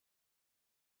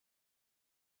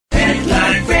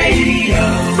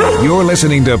Radio. You're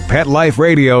listening to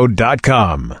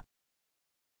PetLifeRadio.com.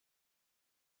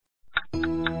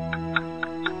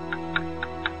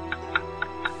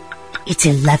 It's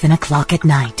 11 o'clock at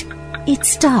night.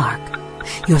 It's dark.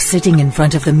 You're sitting in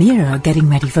front of the mirror getting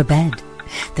ready for bed.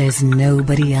 There's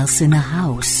nobody else in the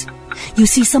house. You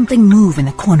see something move in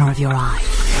the corner of your eye.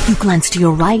 You glance to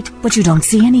your right, but you don't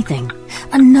see anything.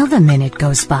 Another minute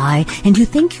goes by, and you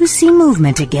think you see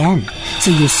movement again.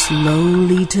 So you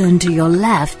slowly turn to your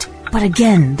left, but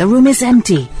again, the room is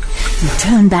empty. You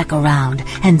turn back around,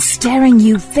 and staring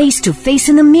you face to face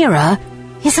in the mirror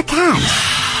is a cat.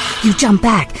 You jump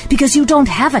back because you don't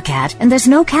have a cat, and there's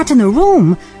no cat in the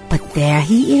room. But there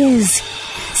he is,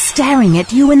 staring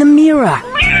at you in the mirror.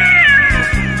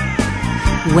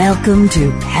 Welcome to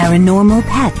Paranormal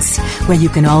Pets, where you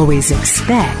can always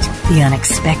expect the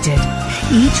unexpected.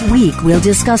 Each week, we'll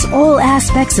discuss all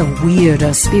aspects of weird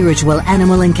or spiritual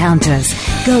animal encounters,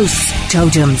 ghosts,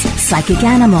 totems, psychic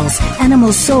animals,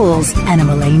 animal souls,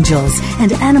 animal angels,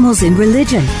 and animals in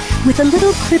religion, with a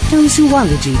little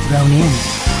cryptozoology thrown in.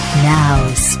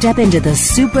 Now, step into the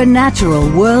supernatural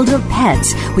world of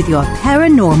pets with your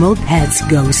Paranormal Pets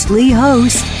ghostly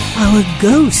host, our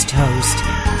ghost host.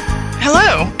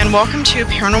 Hello, and welcome to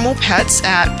Paranormal Pets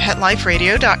at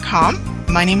PetLifeRadio.com.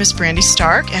 My name is Brandy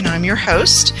Stark, and I'm your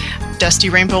host. Dusty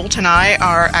Rainbolt and I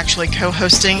are actually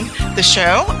co-hosting the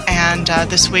show, and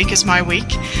this week is my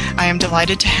week. I am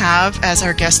delighted to have as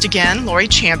our guest again Lori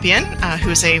Champion, who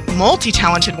is a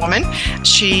multi-talented woman.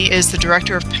 She is the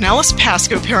director of Pinellas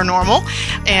Pasco Paranormal,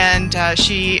 and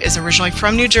she is originally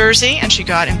from New Jersey, and she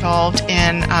got involved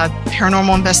in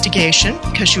paranormal investigation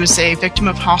because she was a victim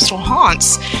of hostile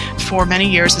haunts for many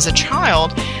years as a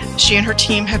child. She and her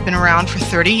team have been around for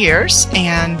 30 years,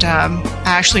 and I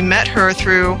actually met her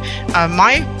through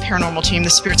my paranormal team, the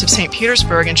Spirits of St.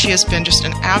 Petersburg, and she has been just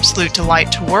an absolute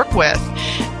delight to work with.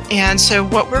 And so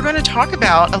what we're going to talk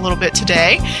about a little bit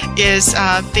today is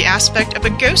the aspect of a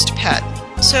ghost pet.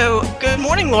 So good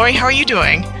morning, Lori. How are you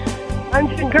doing? I'm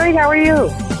doing great. How are you?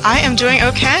 I am doing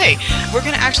okay. We're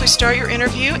going to actually start your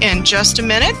interview in just a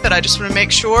minute, but I just want to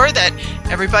make sure that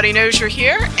everybody knows you're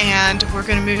here, and we're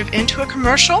going to move into a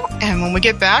commercial, and when we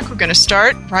get back, we're going to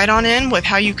start right on in with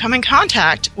how you come in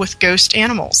contact with ghost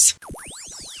animals.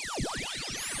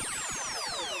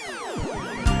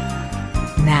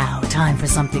 Now, time for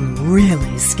something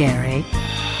really scary.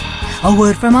 A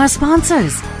word from our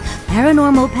sponsors.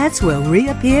 Paranormal Pets will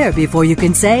reappear before you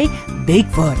can say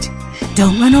Bigfoot.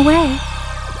 Don't run away.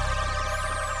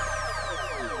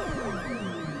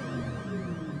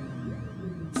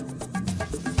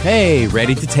 Hey,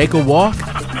 ready to take a walk?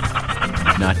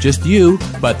 Not just you,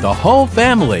 but the whole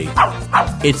family.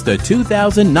 It's the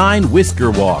 2009 Whisker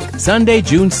Walk, Sunday,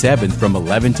 June 7th from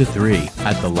 11 to 3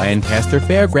 at the Lancaster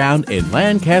Fairground in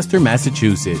Lancaster,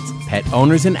 Massachusetts. Pet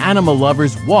owners and animal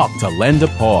lovers walk to lend a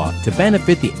paw to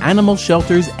benefit the animal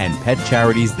shelters and pet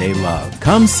charities they love.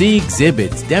 Come see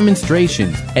exhibits,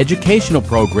 demonstrations, educational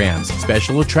programs,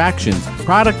 special attractions,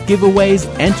 product giveaways,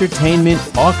 entertainment,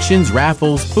 auctions,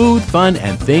 raffles, food, fun,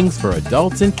 and things for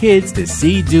adults and kids to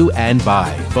see, do, and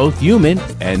buy, both human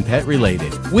and pet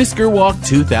related. Whisker Walk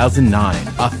 2009,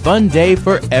 a fun day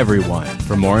for everyone.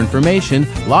 For more information,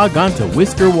 log on to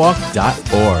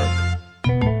whiskerwalk.org.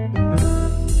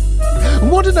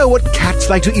 Want to know what cats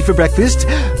like to eat for breakfast?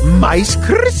 Mice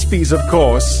Krispies, of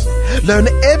course. Learn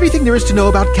everything there is to know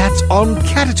about cats on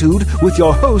Catitude with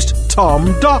your host,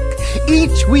 Tom Dock.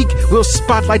 Each week, we'll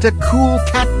spotlight a cool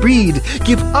cat breed,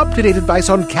 give up-to-date advice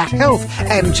on cat health,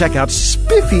 and check out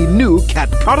spiffy new cat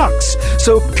products.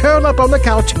 So curl up on the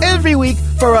couch every week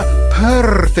for a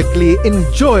perfectly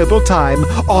enjoyable time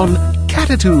on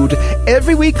Catitude,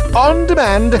 every week on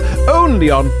demand, only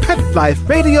on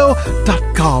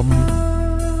PetLifeRadio.com.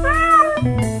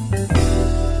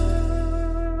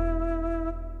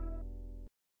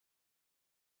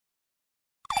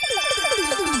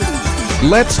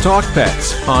 Let's Talk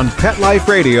Pets on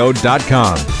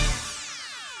PetLifeRadio.com.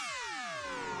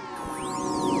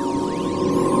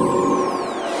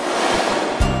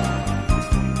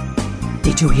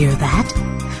 Did you hear that?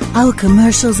 Our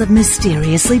commercials have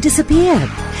mysteriously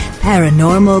disappeared.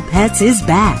 Paranormal Pets is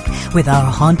back with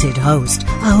our haunted host,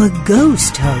 our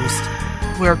ghost host.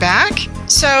 We're back.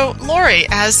 So, Lori,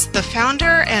 as the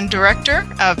founder and director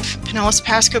of Pinellas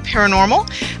Pasco Paranormal,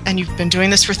 and you've been doing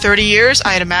this for 30 years,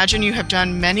 I'd imagine you have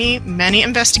done many, many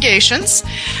investigations.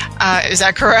 Is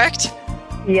that correct?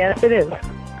 Yes, it is.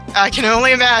 I can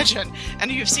only imagine. And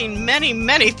you've seen many,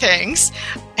 many things.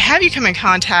 Have you come in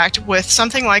contact with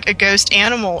something like a ghost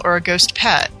animal or a ghost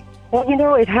pet? Well,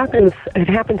 it happens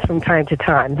from time to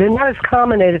time. They're not as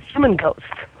common as human ghosts.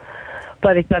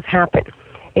 but it does happen.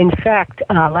 In fact,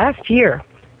 last year,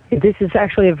 this is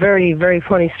actually a very, very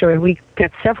funny story. We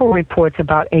got several reports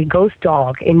about a ghost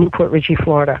dog in Newport Richey,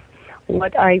 Florida.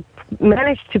 What I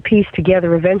managed to piece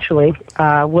together eventually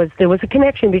was there was a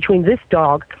connection between this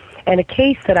dog and a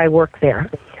case that I worked there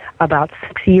about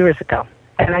 6 years ago.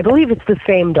 And I believe it's the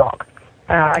same dog.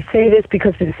 I say this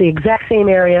because it's the exact same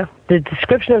area. The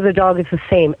description of the dog is the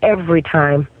same every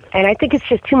time. And I think it's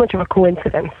just too much of a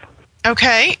coincidence.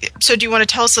 Okay, so do you want to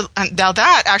tell us, now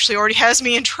that actually already has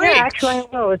me intrigued. Yeah, actually, I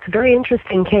know. It's a very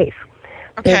interesting case.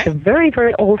 Okay. There's a very,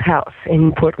 very old house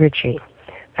in Port Richey.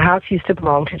 The house used to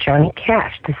belong to Johnny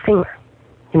Cash, the singer.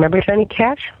 You remember Johnny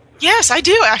Cash? Yes, I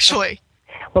do, actually.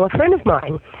 Well, a friend of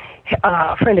mine,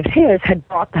 a friend of his, had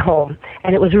bought the home,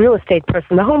 and it was a real estate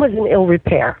person. The home was in ill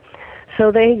repair.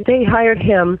 So they hired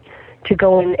him to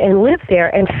go in and live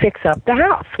there and fix up the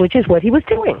house, which is what he was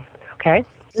doing, okay?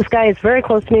 This guy is very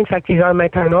close to me. In fact, he's on my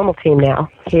paranormal team now.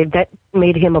 That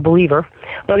made him a believer.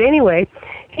 But anyway,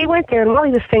 he went there, and while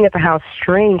he was staying at the house,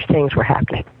 strange things were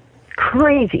happening.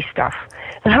 Crazy stuff.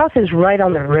 The house is right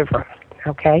on the river,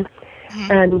 okay?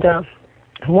 Mm-hmm. And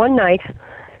one night,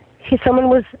 someone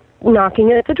was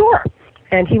knocking at the door.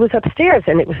 And he was upstairs,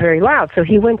 and it was very loud. So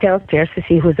he went downstairs to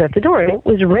see who was at the door, and it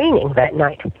was raining that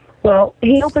night. Well,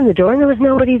 he opened the door, and there was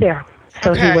nobody there.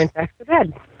 So he went back to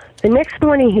bed. The next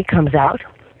morning, he comes out,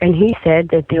 and he said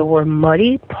that there were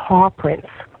muddy paw prints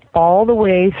all the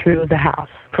way through the house,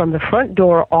 from the front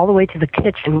door all the way to the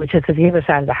kitchen, which is at the other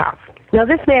side of the house. Now,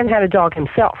 this man had a dog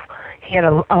himself. He had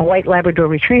a white Labrador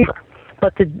retriever.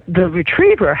 But the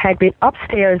retriever had been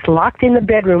upstairs, locked in the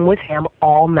bedroom with him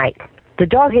all night. The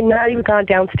dog had not even gone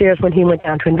downstairs when he went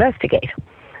down to investigate.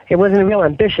 It wasn't a real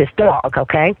ambitious dog,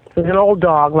 okay? It was an old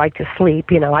dog, liked to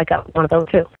sleep. I got one of those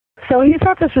too. So he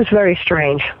thought this was very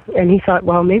strange. And he thought,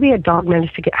 well, maybe a dog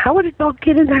managed to how would a dog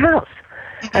get in the house?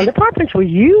 And the paw prints were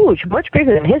huge, much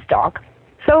bigger than his dog.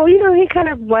 So, he kind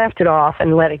of laughed it off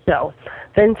and let it go.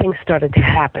 Then things started to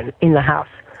happen in the house.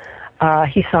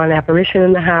 He saw an apparition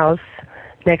in the house.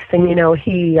 Next thing you know,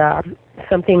 he had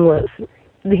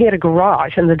a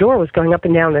garage, and the door was going up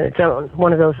and down on its own,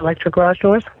 one of those electric garage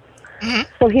doors. Mm-hmm.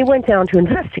 So he went down to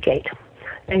investigate.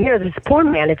 And here, this poor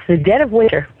man, it's the dead of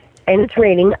winter, and it's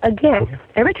raining again.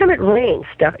 Every time it rains,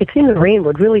 it seemed the rain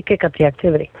would really kick up the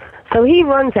activity. So he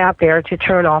runs out there to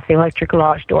turn off the electric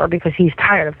garage door because he's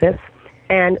tired of this.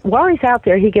 And while he's out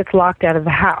there, he gets locked out of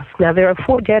the house. Now, there are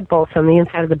 4 deadbolts on the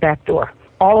inside of the back door.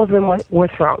 All of them were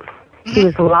thrown. Mm-hmm. He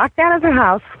was locked out of the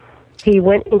house. He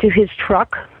went into his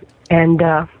truck, and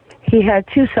he had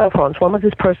 2 cell phones. One was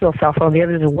his personal cell phone. The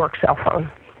other was a work cell phone.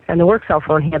 And the work cell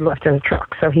phone he had left in the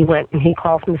truck. So he went and he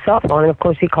called from the cell phone. And, of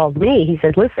course, he called me. He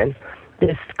said, listen,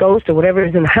 this ghost or whatever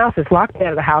is in the house is locked out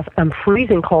of the house. I'm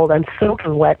freezing cold. I'm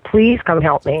soaking wet. Please come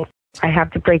help me. I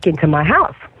have to break into my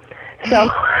house. So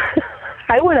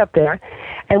I went up there,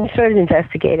 and we started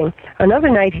investigating. Another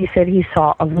night he said he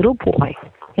saw a little boy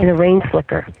in a rain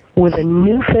slicker with a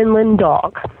Newfoundland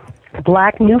dog, a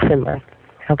black Newfoundland.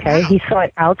 Okay, he saw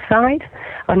it outside.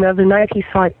 Another night he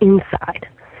saw it inside.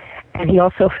 And he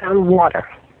also found water,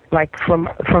 like from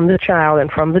the child and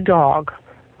from the dog,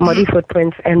 muddy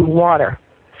footprints and water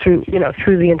through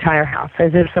the entire house,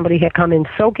 as if somebody had come in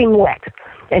soaking wet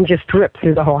and just dripped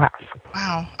through the whole house.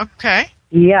 Wow, okay.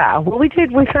 Yeah, well, we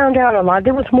found out a lot.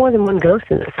 There was more than one ghost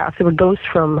in this house. There were ghosts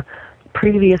from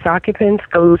previous occupants,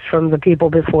 ghosts from the people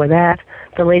before that.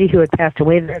 The lady who had passed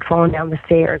away there had fallen down the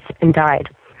stairs and died.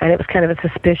 And it was kind of a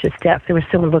suspicious death. They were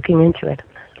still looking into it.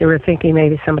 They were thinking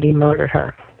maybe somebody murdered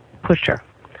her, pushed her.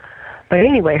 But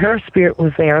anyway, her spirit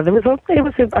was there. It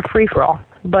was a free-for-all.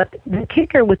 But the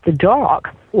kicker with the dog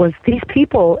was these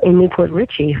people in Newport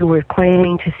Richey who were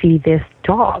claiming to see this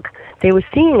dog. They were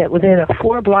seeing it within a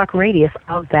 4-block radius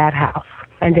of that house.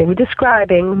 And they were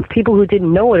describing, people who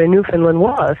didn't know what a Newfoundland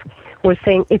was, were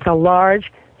saying it's a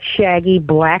large, shaggy,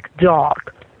 black dog.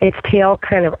 Its tail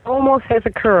kind of almost has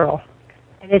a curl.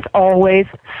 And it's always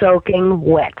soaking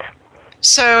wet.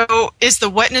 So is the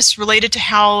wetness related to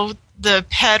how the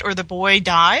pet or the boy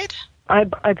died?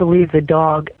 I believe the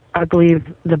dog. I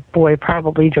believe the boy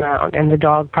probably drowned, and the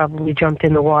dog probably jumped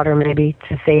in the water maybe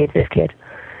to save this kid.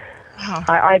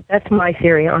 Oh. That's my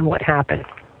theory on what happened.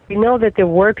 We know that there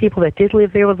were people that did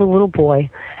live there with a little boy,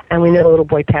 and we know the little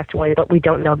boy passed away, but we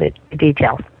don't know the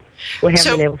details. We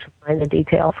haven't been able to find the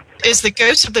details. Is the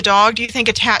ghost of the dog, do you think,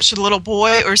 attached to the little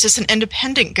boy, or is this an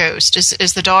independent ghost?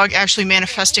 Is the dog actually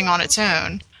manifesting on its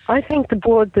own? I think the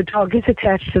dog is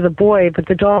attached to the boy, but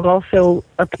the dog also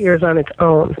appears on its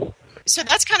own. So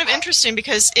that's kind of interesting,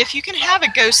 because if you can have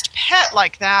a ghost pet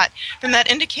like that, then that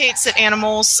indicates that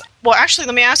animals... Well, actually,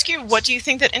 let me ask you, what do you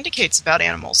think that indicates about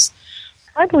animals?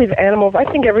 I believe animals, I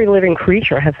think every living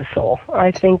creature has a soul.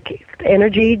 I think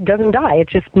energy doesn't die. It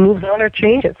just moves on or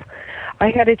changes.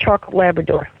 I had a chocolate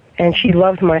Labrador, and she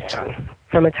loved my son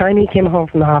from the time he came home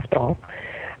from the hospital.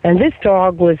 And this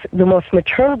dog was the most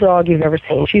maternal dog you've ever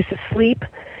seen. She used to sleep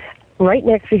right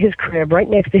next to his crib, right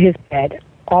next to his bed,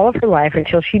 all of her life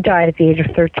until she died at the age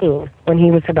of 13, when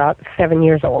he was about 7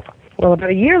 years old. Well, about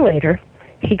a year later,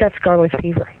 he got scarlet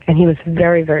fever, and he was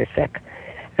very, very sick.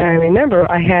 And I remember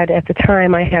at the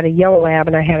time, I had a yellow lab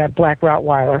and I had a black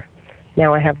Rottweiler.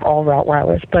 Now I have all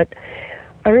Rottweilers. But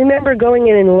I remember going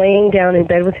in and laying down in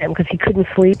bed with him because he couldn't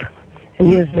sleep, and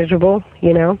he was miserable,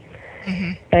 you know.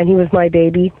 Mm-hmm. And he was my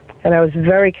baby, and I was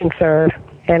very concerned,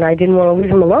 and I didn't want to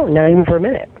leave him alone, not even for a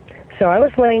minute. So I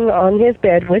was laying on his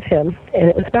bed with him, and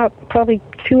it was about probably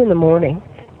 2 a.m,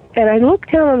 and I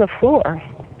looked down on the floor,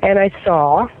 and I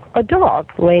saw a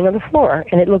dog laying on the floor,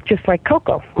 and it looked just like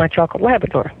Coco, my chocolate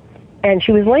Labrador. And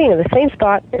she was laying in the same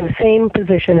spot, in the same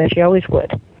position as she always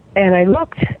would. And I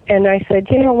looked, and I said,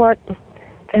 you know what?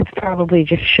 That's probably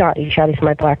just Shoddy. Shoddy's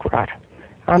my black rod.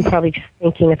 I'm probably just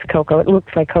thinking it's Coco. It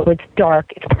looks like Coco. It's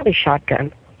dark. It's probably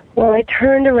Shotgun. Well, I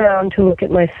turned around to look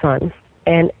at my son,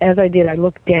 and as I did, I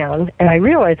looked down, and I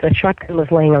realized that Shotgun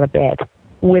was laying on the bed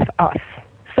with us.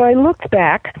 So I looked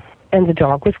back, and the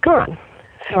dog was gone.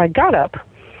 So I got up,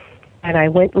 and I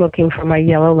went looking for my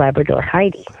yellow Labrador,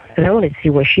 Heidi, and I wanted to see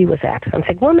where she was at. I'm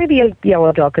thinking, well, maybe a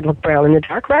yellow dog could look brown in the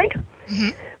dark, right? Mm-hmm.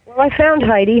 Well, I found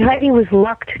Heidi. Heidi was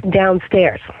locked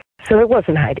downstairs, so it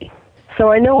wasn't Heidi.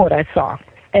 So I know what I saw,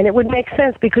 and it would make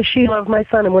sense because she loved my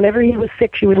son, and whenever he was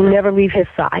sick, she would never leave his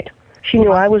side. She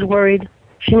knew I was worried.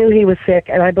 She knew he was sick,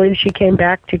 and I believe she came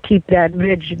back to keep that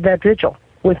vigil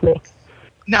with me.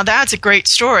 Now, that's a great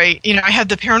story. You know, I had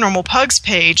the Paranormal Pugs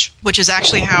page, which is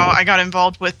actually how I got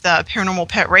involved with Paranormal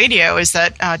Pet Radio, is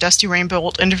that Dusty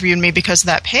Rainbolt interviewed me because of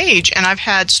that page. And I've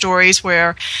had stories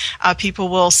where people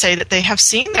will say that they have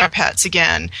seen their pets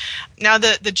again. Now,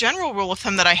 the general rule of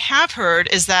thumb that I have heard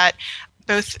is that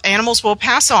both animals will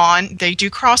pass on. They do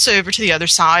cross over to the other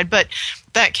side, but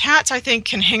that cats, I think,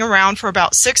 can hang around for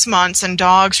about 6 months and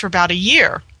dogs for about a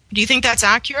year. Do you think that's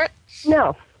accurate?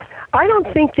 No. I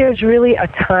don't think there's really a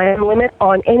time limit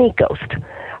on any ghost.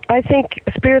 I think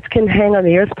spirits can hang on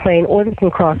the earth plane or they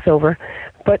can cross over,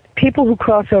 but people who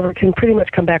cross over can pretty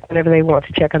much come back whenever they want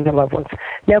to check on their loved ones.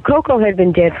 Now, Coco had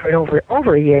been dead for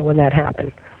over a year when that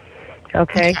happened.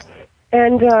 Okay?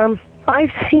 And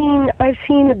I've seen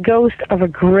the ghost of a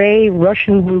gray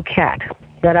Russian blue cat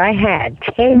that I had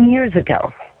 10 years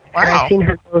ago. Wow. And I've seen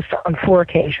her ghost on 4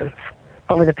 occasions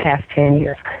over the past 10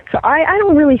 years. So I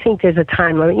don't really think there's a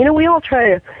time limit. You know, we all try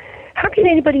to... How can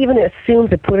anybody even assume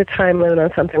to put a time limit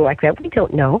on something like that? We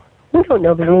don't know. We don't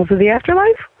know the rules of the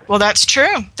afterlife. Well, that's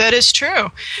true. That is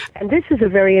true. And this is a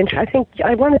very interesting... I think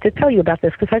I wanted to tell you about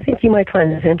this because I think you might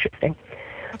find this interesting.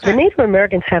 Okay. The Native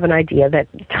Americans have an idea that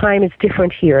time is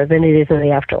different here than it is in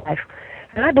the afterlife.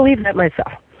 And I believe that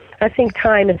myself. I think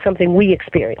time is something we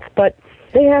experience. But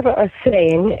they have a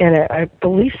saying and a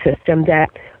belief system that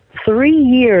 3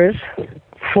 years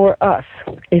for us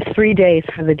is 3 days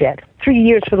for the dead. 3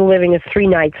 years for the living is 3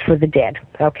 nights for the dead,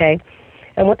 okay?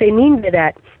 And what they mean by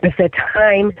that is that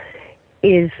time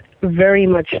is very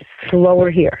much slower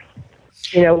here.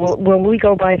 You know, when we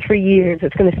go by 3 years,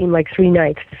 it's going to seem like 3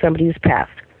 nights to somebody who's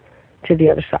passed to the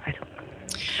other side.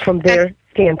 From their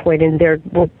standpoint and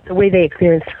the way they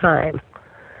experience time.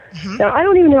 Mm-hmm. Now, I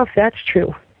don't even know if that's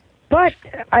true, but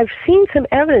I've seen some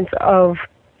evidence of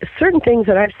certain things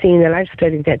that I've seen that I've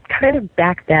studied that kind of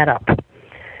back that up.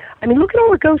 I mean, look at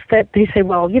all the ghosts that they say,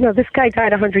 well, you know, this guy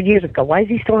died 100 years ago. Why is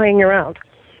he still hanging around?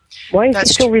 Why is he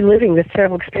still reliving this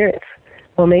terrible experience?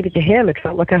 Well, maybe to him it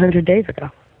felt like 100 days ago.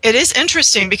 It is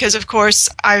interesting because, of course,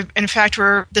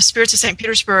 the Spirits of St.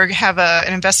 Petersburg have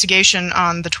an investigation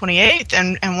on the 28th,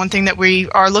 and one thing that we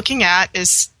are looking at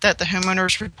is that the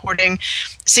homeowners reporting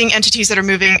seeing entities that are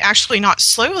moving actually not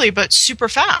slowly but super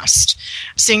fast,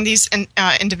 seeing these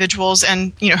individuals,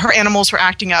 and you know her animals were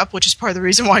acting up, which is part of the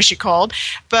reason why she called,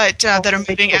 but that are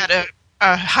moving at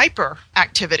a hyper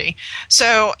activity.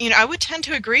 So, you know, I would tend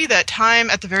to agree that time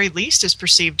at the very least is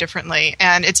perceived differently,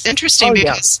 and it's interesting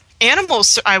because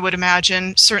animals, I would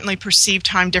imagine, certainly perceive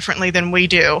time differently than we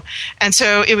do. And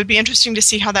so it would be interesting to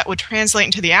see how that would translate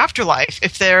into the afterlife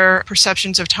if their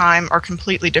perceptions of time are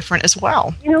completely different as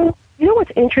well. You know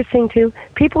what's interesting, too?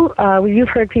 People, you've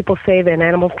heard people say that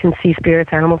animals can see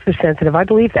spirits, animals are sensitive. I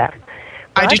believe that.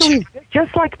 But I believe,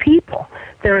 just like people,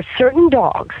 there are certain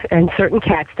dogs and certain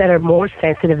cats that are more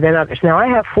sensitive than others. Now, I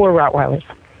have 4 Rottweilers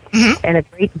and a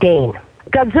Great Dane.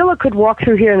 Godzilla could walk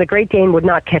through here and the Great Dane would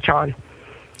not catch on.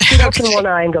 She'd open one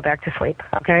eye and go back to sleep,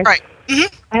 okay? Right.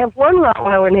 Mm-hmm. I have one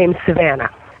Rottweiler named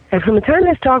Savannah. And from the time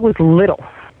this dog was little,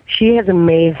 she has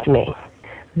amazed me.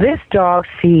 This dog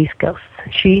sees ghosts.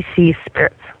 She sees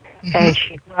spirits. Mm-hmm. And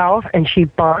she growls and she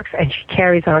barks and she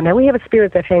carries on. Now, we have a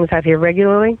spirit that hangs out here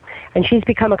regularly, and she's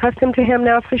become accustomed to him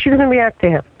now, so she doesn't react to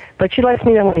him. But she lets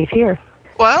me know when he's here.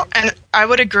 Well, and I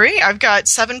would agree. I've got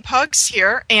 7 pugs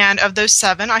here, and of those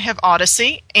 7, I have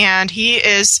Odyssey, and he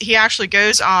actually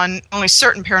goes on only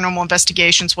certain paranormal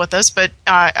investigations with us, but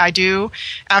I do,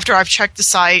 after I've checked the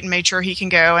site and made sure he can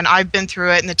go, and I've been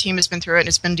through it, and the team has been through it, and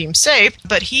it's been deemed safe,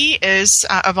 but he is,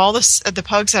 of all the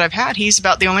pugs that I've had, he's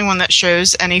about the only one that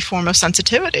shows any form of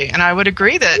sensitivity, and I would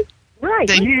agree that... Right,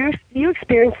 you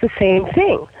experience the same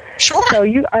thing. Sure. So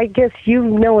I guess you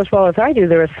know as well as I do,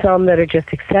 there are some that are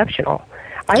just exceptional.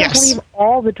 I don't believe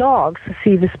all the dogs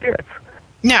see the spirits.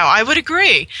 No, I would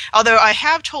agree. Although I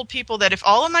have told people that if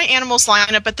all of my animals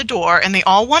line up at the door and they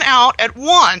all want out at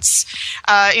once,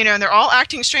 and they're all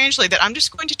acting strangely, that I'm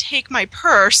just going to take my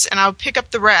purse and I'll pick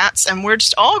up the rats and we're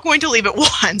just all going to leave at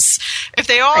once. If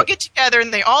they all get together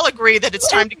and they all agree that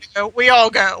it's time to go, we all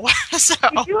go. So.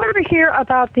 Did you ever hear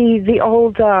about the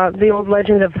old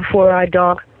legend of the 4-eyed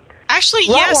dog? Actually,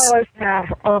 yes. Rottweilers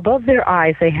have, above their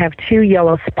eyes, they have 2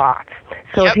 yellow spots.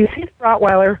 So if you see the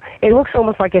Rottweiler, it looks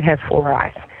almost like it has 4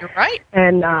 eyes. You're right.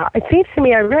 And it seems to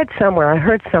me, I heard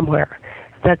somewhere,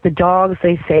 that the dogs,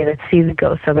 they say, that see the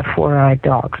ghosts are the 4-eyed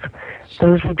dogs.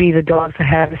 Those would be the dogs that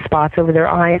have the spots over their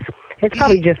eyes. It's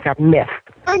probably just a myth.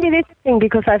 I find it interesting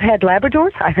because I've had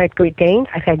Labradors, I've had Great Danes,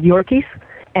 I've had Yorkies,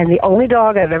 and the only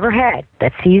dog I've ever had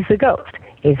that sees the ghost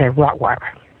is a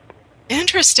Rottweiler.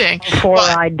 Interesting. A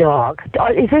 4-eyed dog.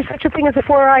 Is there such a thing as a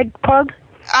 4-eyed pug?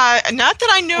 Not that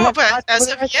I know of as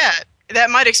of yet. That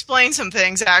might explain some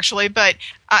things, actually, but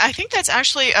I think that's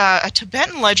actually a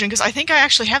Tibetan legend, because I think I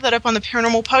actually have that up on the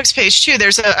Paranormal Pugs page, too.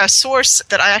 There's a source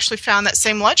that I actually found that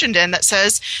same legend in that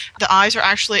says the eyes are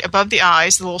actually above the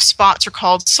eyes. The little spots are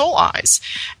called soul eyes.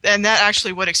 And that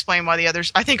actually would explain why the others...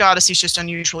 I think Odyssey's just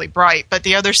unusually bright, but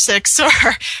the other 6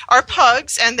 are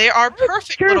pugs, and they are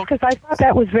perfect little... because I thought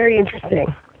that was very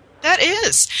interesting. That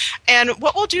is. And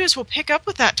what we'll do is we'll pick up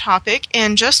with that topic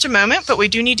in just a moment, but we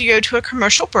do need to go to a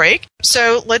commercial break.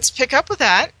 So let's pick up with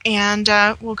that, and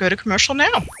we'll go to commercial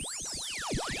now.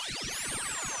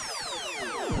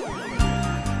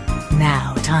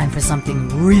 Now, time for something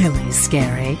really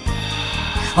scary.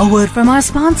 A word from our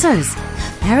sponsors.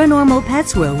 Paranormal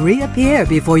Pets will reappear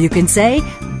before you can say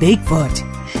Bigfoot.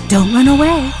 Don't run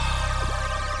away.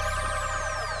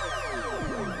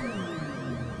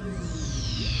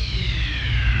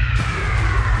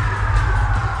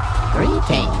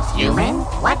 Greetings, human.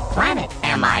 What planet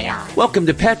am I on? Welcome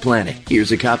to Pet Planet.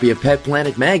 Here's a copy of Pet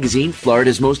Planet Magazine,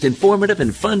 Florida's most informative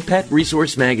and fun pet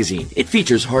resource magazine. It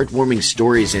features heartwarming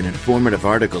stories and informative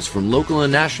articles from local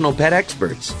and national pet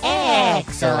experts.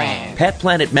 Excellent. Pet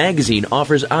Planet Magazine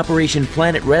offers Operation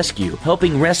Planet Rescue,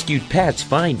 helping rescued pets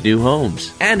find new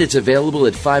homes. And it's available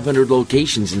at 500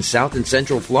 locations in South and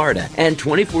Central Florida and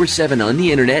 24/7 on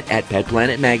the internet at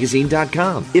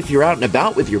PetPlanetMagazine.com. If you're out and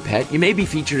about with your pet, you may be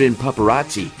featured in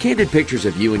Paparazzi, candid pictures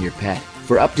of you and your pet.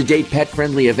 For up-to-date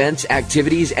pet-friendly events,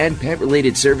 activities, and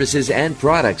pet-related services and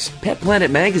products, Pet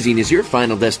Planet Magazine is your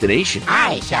final destination.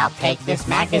 I shall take this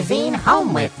magazine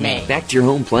home with me. Back to your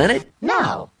home planet?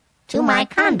 No, to my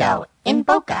condo in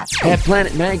Boca. Pet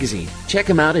Planet Magazine. Check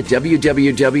them out at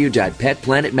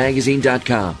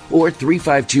www.petplanetmagazine.com or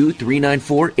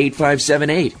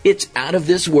 352-394-8578. It's out of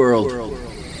this world.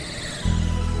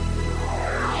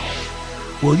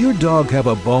 Will your dog have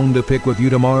a bone to pick with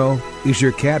you tomorrow? Is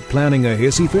your cat planning a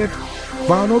hissy fit?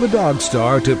 Follow the Dog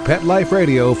Star to Pet Life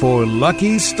Radio for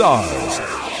Lucky Stars,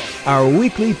 our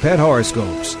weekly pet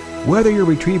horoscopes. Whether your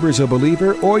retriever's a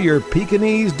believer or your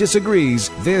Pekingese disagrees,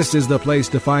 this is the place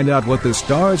to find out what the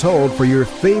stars hold for your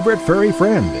favorite furry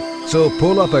friend. So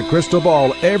pull up a crystal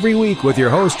ball every week with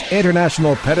your host,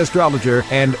 international pet astrologer,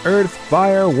 and Earth,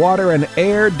 Fire, Water, and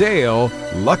Air Dale,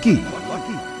 Lucky.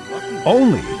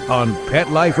 Only on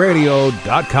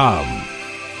PetLifeRadio.com.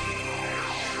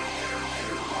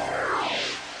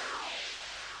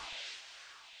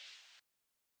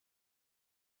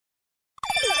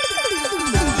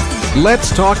 Let's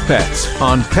Talk Pets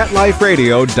on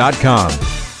PetLifeRadio.com.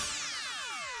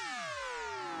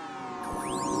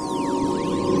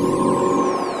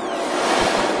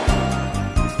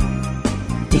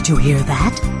 Did you hear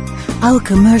that? Our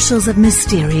commercials have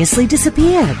mysteriously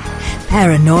disappeared.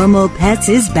 Paranormal Pets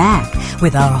is back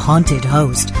with our haunted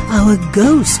host, our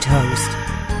ghost host.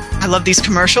 I love these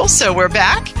commercials, so we're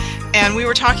back. and we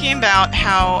were talking about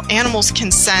how animals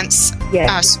can sense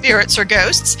spirits or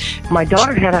ghosts. My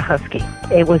daughter had a husky.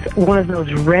 It was one of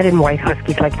those red and white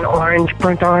huskies, like an orange,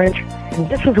 burnt orange. And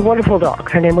this was a wonderful dog.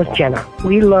 Her name was Jenna.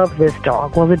 We loved this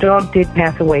dog. Well, the dog did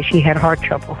pass away. She had heart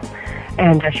trouble,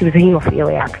 and she was a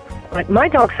hemophiliac. But my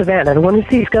dog, Savannah, the one who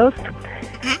sees ghosts,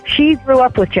 she grew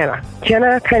up with Jenna.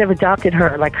 Jenna kind of adopted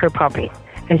her like her puppy,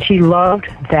 and she loved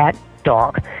that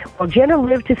dog. Well, Jenna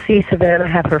lived to see Savannah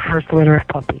have her first litter of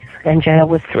puppies, and Jenna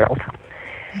was thrilled.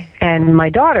 And my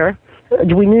daughter,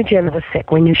 we knew Jenna was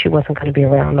sick. We knew she wasn't going to be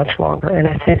around much longer. And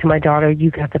I said to my daughter, you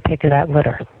got the pick of that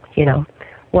litter, you know.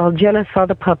 Well, Jenna saw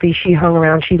the puppy. She hung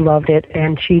around. She loved it,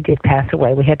 and she did pass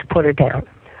away. We had to put her down.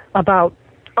 About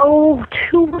 2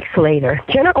 weeks later,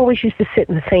 Jenna always used to sit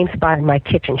in the same spot in my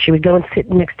kitchen. She would go and sit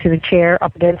next to the chair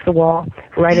up against the wall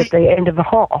right at the end of the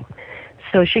hall,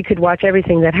 so she could watch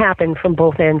everything that happened from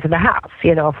both ends of the house,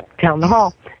 you know, down the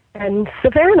hall. And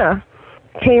Savannah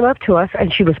came up to us,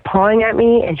 and she was pawing at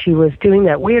me, and she was doing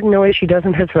that weird noise she does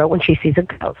in her throat when she sees a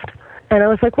ghost. And I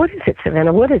was like, what is it,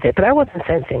 Savannah? What is it? But I wasn't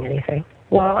sensing anything.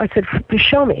 Well, I said,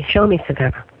 show me,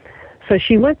 Savannah. So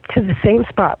she went to the same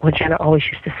spot where Jenna always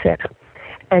used to sit.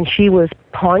 And she was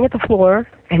pawing at the floor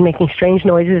and making strange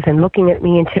noises and looking at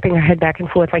me and tipping her head back and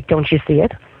forth like, don't you see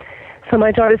it? So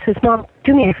my daughter says, Mom,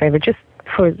 do me a favor, just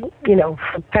for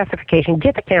pacification,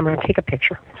 get the camera and take a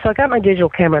picture. So I got my digital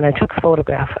camera and I took a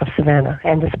photograph of Savannah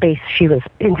and the space she was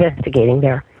investigating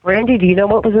there. Randy, do you know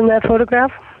what was in that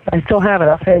photograph? I still have it.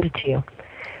 I'll send it to you.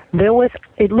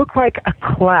 It looked like a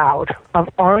cloud of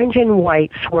orange and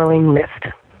white swirling mist.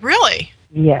 Really?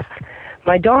 Yes.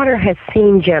 My daughter has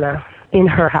seen Jenna in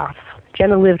her house.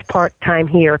 Jenna lived part-time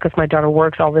here because my daughter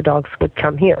works. All the dogs would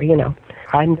come here, you know.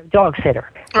 I'm the dog sitter.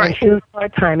 Right. And she lived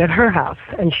part-time at her house.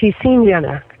 And she's seen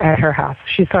Jenna at her house.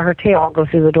 She saw her tail go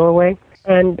through the doorway.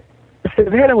 And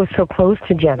Savannah was so close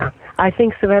to Jenna. I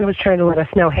think Savannah was trying to let us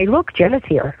know, hey, look, Jenna's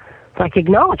here. Like,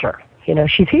 acknowledge her. You know,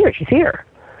 she's here.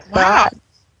 Wow. But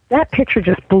that picture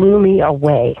just blew me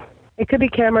away. It could be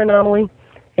camera anomaly.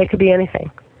 It could be anything.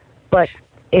 But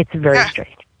it's very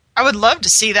strange. I would love to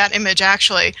see that image,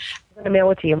 actually. I'm going to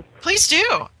mail it to you. Please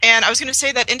do. And I was going to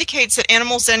say that indicates that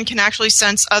animals then can actually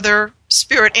sense other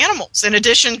spirit animals in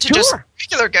addition to just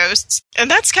regular ghosts.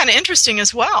 And that's kind of interesting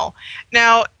as well.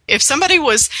 Now, if somebody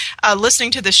was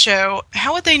listening to the show,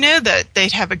 how would they know that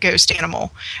they'd have a ghost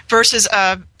animal versus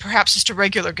perhaps just a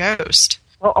regular ghost?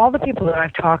 Well, all the people that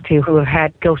I've talked to who have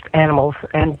had ghost animals,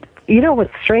 and you know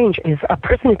what's strange is a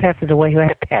person who passes away who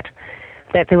had a pet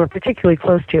that they were particularly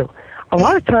close to, a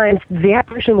lot of times the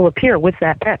apparition will appear with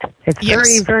that pet. It's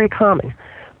very, very common.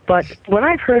 But what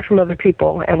I've heard from other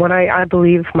people, and what I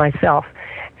believe myself,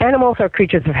 animals are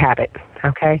creatures of habit,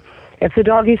 okay? If the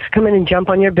dog used to come in and jump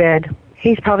on your bed,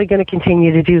 he's probably going to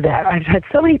continue to do that. I've had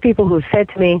so many people who said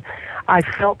to me, I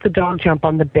felt the dog jump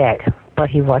on the bed, but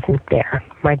he wasn't there.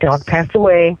 My dog passed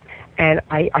away, and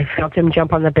I felt him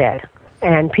jump on the bed.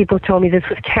 And people told me this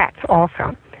with cats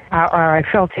also. Or I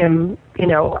felt him, you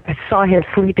know, I saw him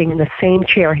sleeping in the same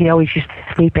chair he always used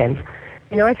to sleep in.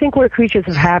 You know, I think we're creatures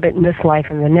of habit in this life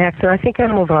and the next, and I think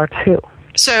animals are too.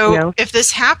 So if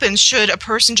this happens, should a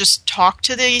person just talk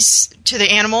to the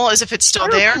animal as if it's still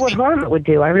there? I don't know what harm it would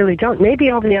do. I really don't. Maybe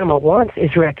all the animal wants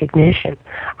is recognition.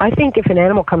 I think if an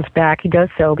animal comes back, he does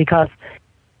so because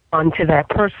onto that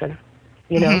person,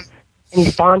 you know. Mm-hmm. And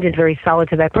he's bonded very solid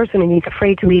to that person, and he's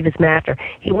afraid to leave his master.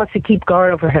 He wants to keep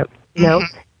guard over him, you know.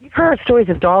 You've heard stories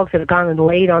of dogs that have gone and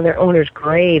laid on their owner's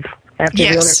grave after the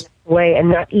owner passed away and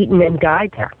not eaten and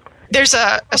died there. There's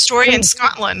a story in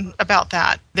Scotland about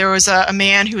that. There was a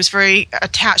man who was very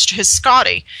attached to his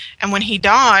Scottie, and when he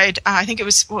died, I think it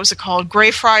was, what was it called?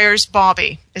 Greyfriars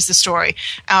Bobby is the story.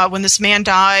 When this man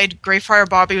died, Greyfriar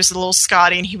Bobby was a little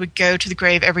Scottie, and he would go to the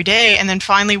grave every day. And then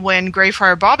finally, when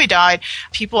Greyfriar Bobby died,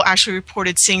 people actually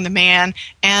reported seeing the man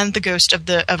and the ghost of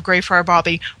Greyfriar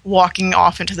Bobby walking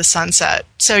off into the sunset.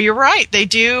 So you're right, they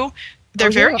do.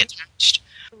 They're very attached.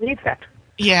 I believe that.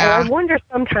 Yeah. And I wonder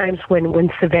sometimes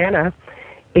when Savannah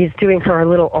is doing her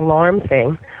little alarm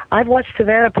thing, I've watched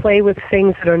Savannah play with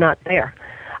things that are not there.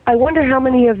 I wonder how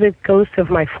many of the ghosts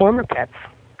of my former pets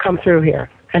come through here,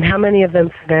 and how many of them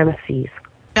Savannah sees.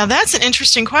 Now that's an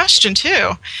interesting question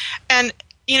too. And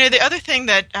you know, the other thing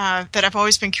that I've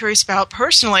always been curious about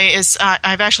personally is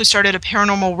I've actually started a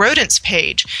paranormal rodents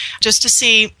page just to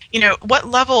see, you know, what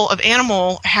level of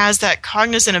animal has that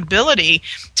cognizant ability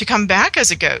to come back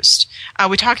as a ghost.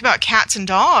 We talk about cats and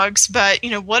dogs, but, you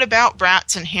know, what about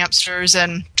rats and hamsters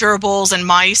and gerbils and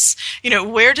mice? You know,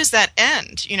 where does that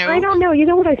end? You know, I don't know. You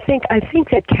know what I think? I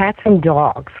think that cats and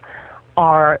dogs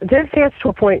they're advanced to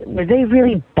a point where they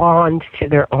really bond to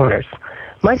their owners.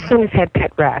 My son has had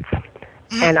pet rats,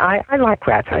 and I like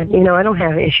rats. I don't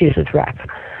have issues with rats.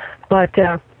 But,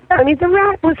 the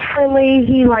rat was friendly.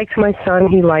 He liked my son.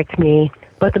 He liked me.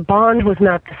 But the bond was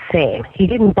not the same. He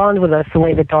didn't bond with us the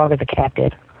way the dog or the cat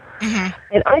did.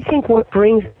 Mm-hmm. And I think what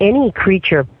brings any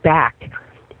creature back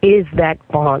is that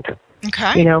bond.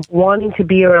 Okay. Wanting to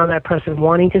be around that person,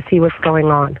 wanting to see what's going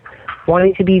on,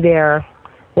 wanting to be there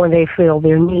when they feel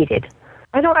they're needed.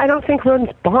 I don't think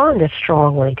rodents bond as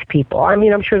strongly to people.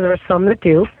 I'm sure there are some that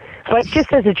do, but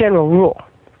just as a general rule,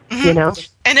 And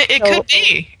it could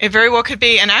be. It very well could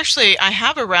be. And actually, I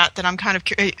have a rat that I'm kind of,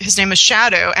 his name is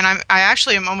Shadow, and I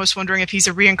actually am almost wondering if he's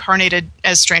a reincarnated,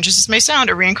 as strange as this may sound,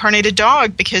 a reincarnated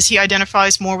dog, because he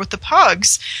identifies more with the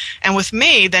pugs and with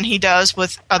me than he does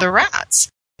with other rats.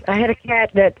 I had a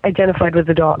cat that identified with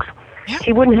the dogs. Yeah.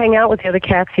 He wouldn't hang out with the other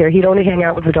cats here. He'd only hang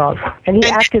out with the dogs. And he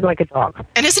acted like a dog.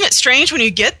 And isn't it strange when you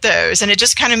get those? And it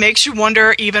just kind of makes you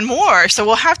wonder even more. So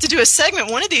we'll have to do a segment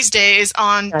one of these days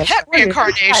on pet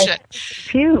reincarnation. I'm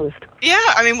confused.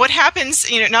 Yeah, what happens,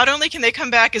 not only can they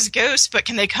come back as ghosts, but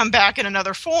can they come back in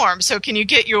another form? So can you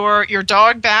get your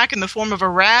dog back in the form of a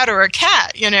rat or a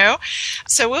cat,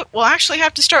 So we'll actually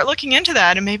have to start looking into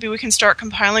that, and maybe we can start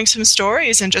compiling some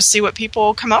stories and just see what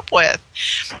people come up with.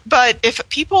 But if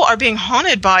people are being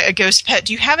haunted by a ghost pet,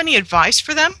 do you have any advice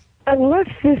for them? Unless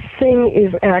this thing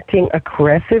is acting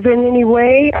aggressive in any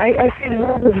way, I say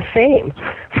they're the same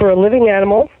for a living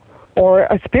animal or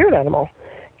a spirit animal.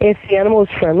 If the animal is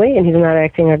friendly and he's not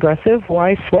acting aggressive,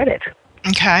 why sweat it?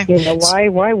 Okay.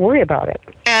 Why worry about it?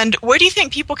 And where do you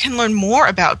think people can learn more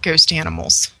about ghost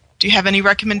animals? Do you have any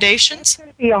recommendations? It's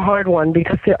going to be a hard one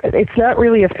because it's not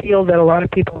really a field that a lot of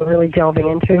people are really delving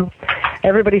into.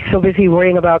 Everybody's so busy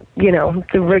worrying about,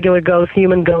 the regular ghosts,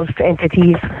 human ghost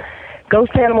entities.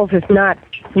 Ghost animals is not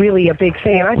really a big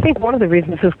thing. And I think one of the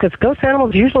reasons is because ghost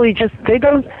animals usually they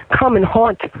don't come and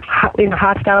haunt in a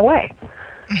hostile way.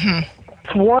 Mm-hmm.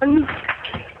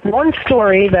 One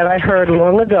story that I heard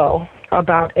long ago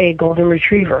about a golden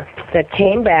retriever that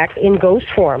came back in ghost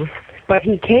form, but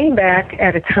he came back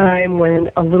at a time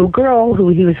when a little girl who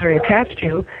he was very attached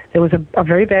to, there was a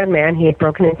very bad man. He had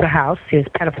broken into the house. He was a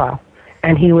pedophile.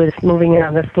 And he was moving in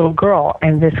on this little girl,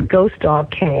 and this ghost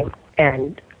dog came,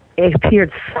 and it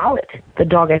appeared solid. The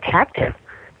dog attacked him.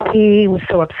 He was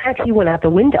so upset, he went out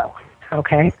the window,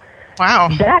 okay? Wow.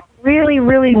 That really,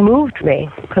 really moved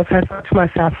me because I thought to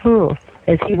myself,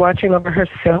 is he watching over her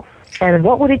still? And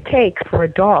what would it take for a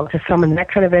dog to summon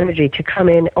that kind of energy to come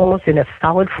in almost in a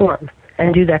solid form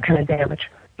and do that kind of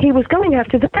damage? He was going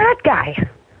after the bad guy.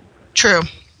 True.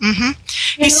 Mm-hmm.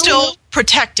 He's still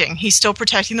protecting. He's still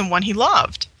protecting the one he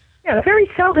loved. Yeah, very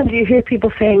seldom do you hear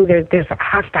people saying there's a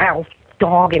hostile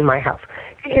dog in my house.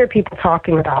 You hear people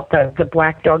talking about the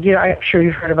black dog. I'm sure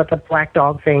you've heard about the black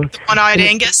dog thing. The one-eyed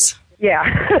Angus?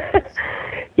 Yeah.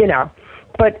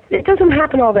 But it doesn't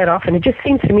happen all that often. It just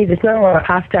seems to me there's not a lot of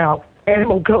hostile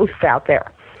animal ghosts out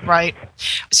there. Right.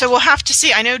 So we'll have to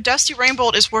see. I know Dusty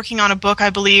Rainbolt is working on a book, I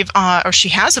believe, or she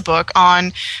has a book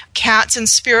on cats and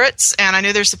spirits, and I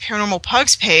know there's the Paranormal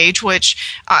Pugs page,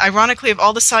 which, ironically, of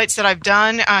all the sites that I've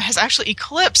done, has actually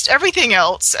eclipsed everything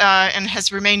else and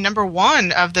has remained number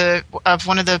one of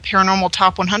one of the Paranormal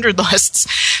Top 100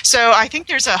 lists. So I think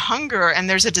there's a hunger and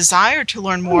there's a desire to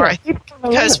learn more. I think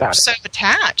because we're so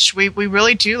attached. We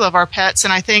really do love our pets,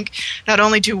 and I think not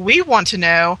only do we want to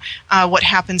know what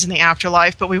happens in the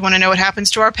afterlife, but we want to know what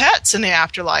happens to our pets in the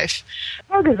afterlife.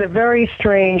 Dog is a very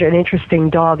strange and interesting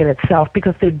dog in itself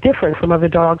because they're different from other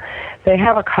dogs. They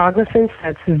have a cognizance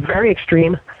that's very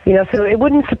extreme. So it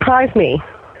wouldn't surprise me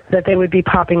that they would be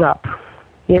popping up,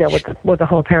 with the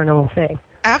whole paranormal thing.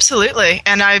 Absolutely,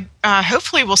 and I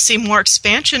hopefully will see more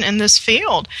expansion in this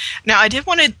field. Now, I did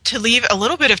want to leave a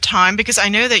little bit of time because I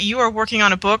know that you are working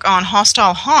on a book on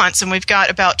hostile haunts, and we've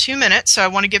got about 2 minutes, so I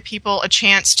want to give people a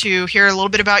chance to hear a little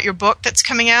bit about your book that's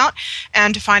coming out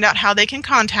and to find out how they can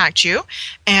contact you,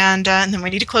 and then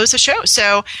we need to close the show.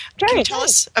 So can you tell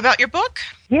us about your book?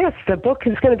 Yes, the book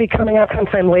is going to be coming out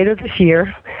sometime later this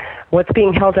year. What's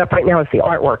being held up right now is the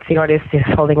artwork. The artist is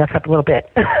holding us up a little bit.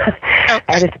 Okay.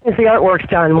 And as soon as the artwork's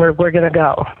done, we're going to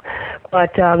go.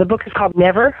 But the book is called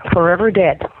Never, Forever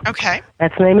Dead. Okay.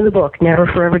 That's the name of the book, Never,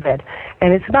 Forever Dead.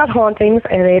 And it's about hauntings,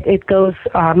 and it goes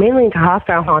mainly into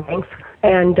hostile hauntings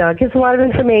and gives a lot of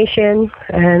information.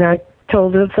 And I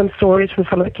told some stories from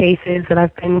some of the cases that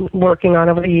I've been working on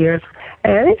over the years.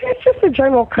 And it's just a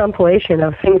general compilation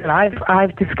of things that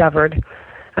I've discovered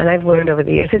and I've learned over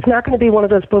the years. It's not going to be one of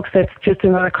those books that's just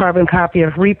another carbon copy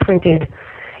of reprinted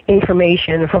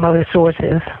information from other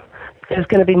sources. There's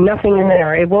going to be nothing in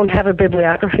there. It won't have a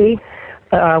bibliography.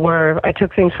 where I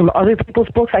took things from other people's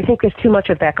books. I think there's too much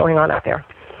of that going on out there.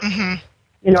 Mm-hmm.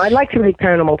 You know, I like to read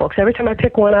paranormal books. Every time I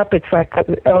pick one up, it's like, I've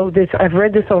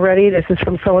read this already. This is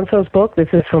from so-and-so's book. This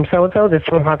is from so-and-so. This is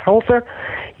from Hans Holzer.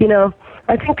 You know,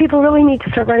 I think people really need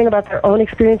to start writing about their own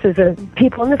experiences, and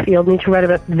people in the field need to write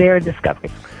about their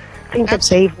discoveries, things that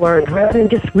they've learned, rather than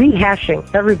just rehashing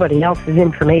everybody else's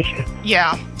information.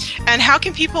 Yeah. And how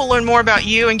can people learn more about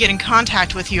you and get in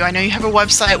contact with you? I know you have a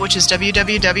website, which is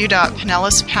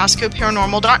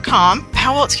www.PinellasPascoParanormal.com.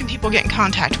 How else can people get in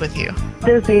contact with you?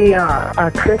 There's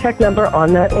a contact number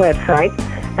on that website,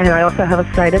 and I also have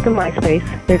a site at the MySpace.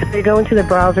 If they go into the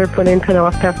browser, put in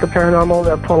Pinellas Pasco Paranormal,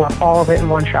 they'll pull up all of it in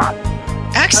one shot.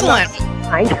 Excellent.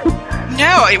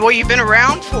 No, well, you've been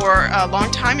around for a long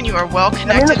time, and you are well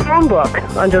connected. I'm in the phone book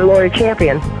under Lori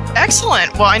Champion.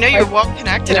 Excellent. Well, I know you're well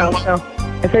connected. So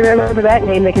if they remember that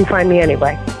name, they can find me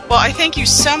anyway. Well, I thank you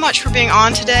so much for being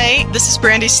on today. This is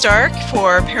Brandy Stark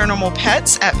for Paranormal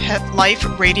Pets at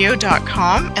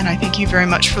PetLifeRadio.com, and I thank you very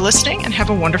much for listening, and have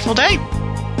a wonderful day.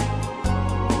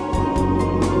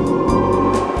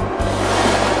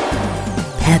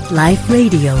 Pet Life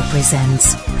Radio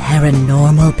presents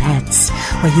Paranormal Pets,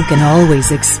 where you can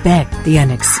always expect the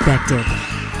unexpected.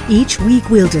 Each week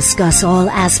we'll discuss all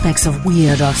aspects of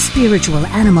weird or spiritual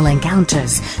animal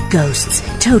encounters, ghosts,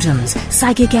 totems,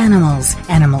 psychic animals,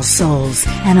 animal souls,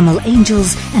 animal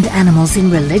angels, and animals in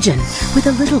religion, with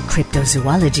a little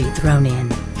cryptozoology thrown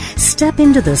in. Step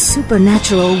into the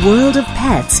supernatural world of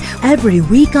pets every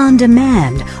week on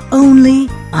demand, only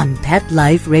on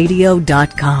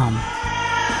PetLifeRadio.com.